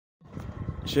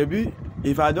Shebi,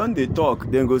 if I don't dey talk,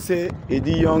 then go say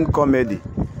young comedy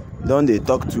don't dey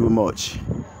talk too much.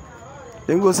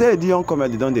 Then go say young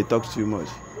comedy don't dey talk too much.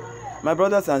 My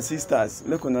brothers and sisters,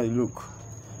 make una look.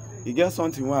 E get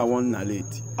something wey I wan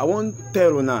narrate. I wan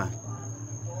tell una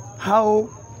how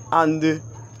and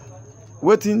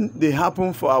wetin dey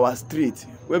happen for our street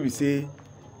wey be say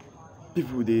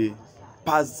people dey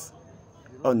pass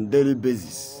on daily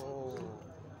basis,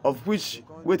 of which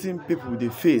wetin people dey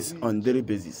face on daily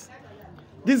basis.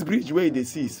 This bridge wey you dey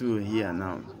see so here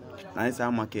now, na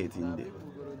inside market in there.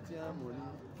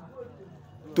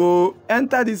 To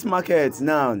enter this market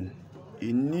now,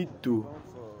 you need to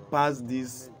pass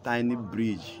this tiny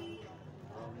bridge.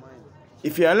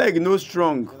 If your leg no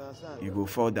strong, you go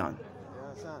fall down.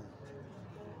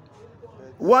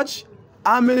 Watch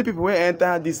how many people wey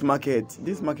enter this market.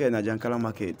 This market na Jankara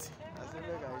Market.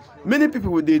 Many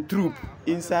people with dey troop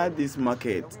inside this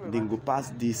market, they go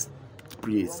pass this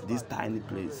place, this tiny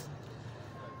place.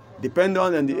 Depending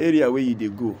on the area where you dey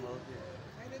go,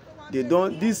 they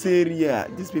don't. This area,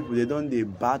 these people they don't dey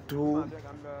battle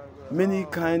many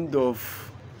kind of.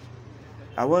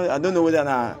 I don't know whether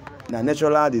na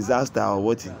natural disaster or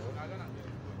what.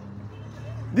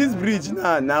 This bridge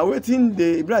now waiting.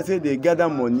 They say they gather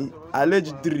money.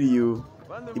 Allegedly,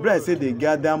 say they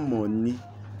gather money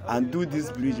and do this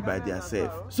bridge by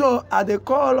themselves. So they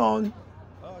call on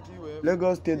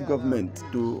Lagos State government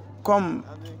to come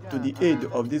to the aid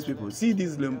of these people. See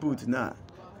this lemboot now.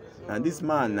 And this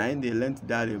man now they lent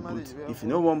that lemboot. If you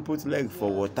no one put leg for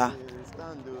water,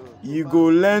 you go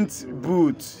lent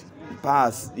boot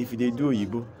pass if they do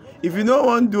Oyibo. If you no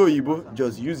want do Oyibo,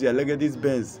 just use your leg at this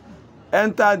Benz.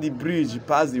 Enter the bridge,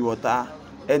 pass the water,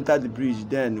 enter the bridge,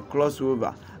 then cross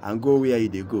over and go where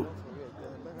they go.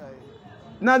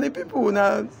 Now the people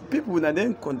now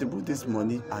then contribute this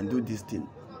money and do this thing.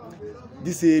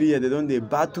 This area they don't they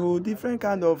battle different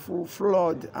kind of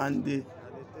flood and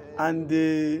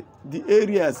the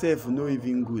area itself no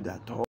even good at all.